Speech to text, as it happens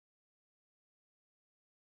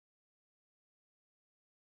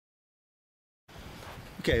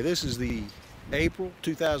Okay, this is the April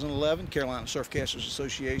 2011 Carolina Surfcasters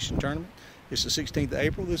Association tournament. It's the 16th of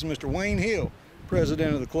April. This is Mr. Wayne Hill,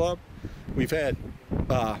 president of the club. We've had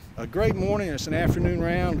a great morning. It's an afternoon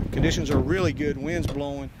round. Conditions are really good. Wind's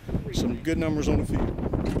blowing. Some good numbers on the field.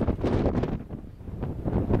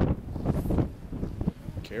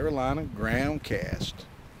 Carolina ground cast.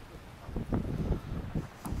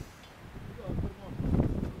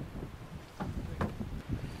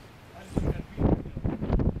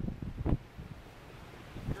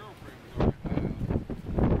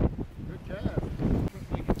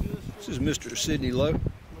 This is Mr. Sidney Lowe.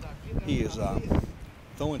 He is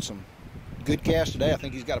throwing some good cast today. I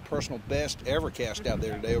think he's got a personal best ever cast out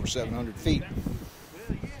there today, over 700 feet.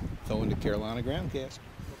 Throwing the Carolina ground cast.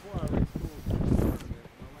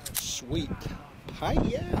 Sweet.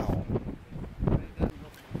 Hi-yow.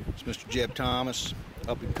 It's Mr. Jeb Thomas,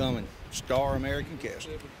 up and coming star American caster.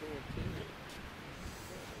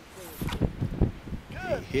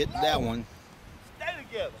 He hit that one. Stay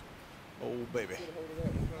together. Oh, baby.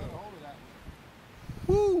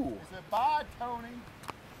 Woo! Say bye, Tony.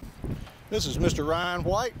 This is Mr. Ryan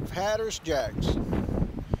White of Hatteras Jacks.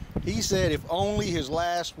 He said if only his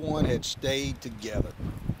last one had stayed together.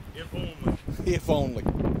 If only. If only.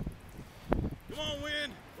 Come on,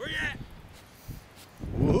 Win. Where you at?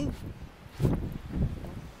 Woohoo!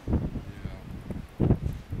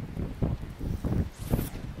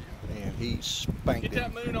 Man, he spanked it.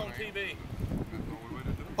 Get that moon on TV.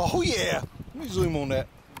 Oh yeah! Let me zoom on that.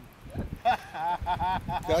 You're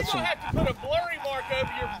going to have to put a blurry mark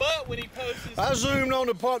over your butt when he posts his... I zoomed on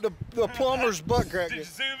the plumber's butt crack. Did you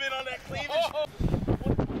zoom in on that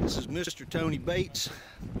cleavage? This is Mr. Tony Bates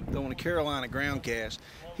throwing a Carolina ground cast.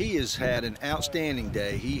 He has had an outstanding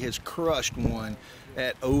day. He has crushed one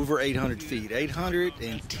at over 800 feet,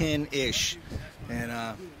 810-ish.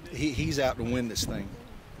 And he's out to win this thing.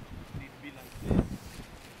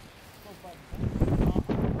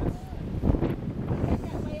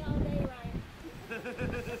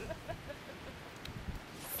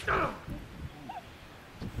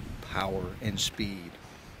 Power and speed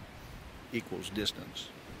equals distance.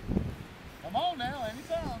 Come on now,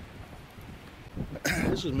 anytime.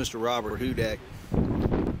 This is Mr. Robert Hudak.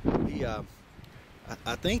 He,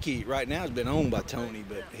 I think he right now has been owned by Tony,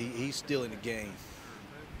 but he's still in the game.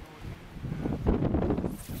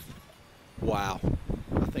 Wow,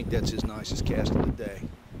 I think that's his nicest cast of the day.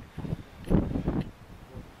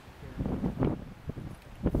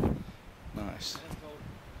 Nice.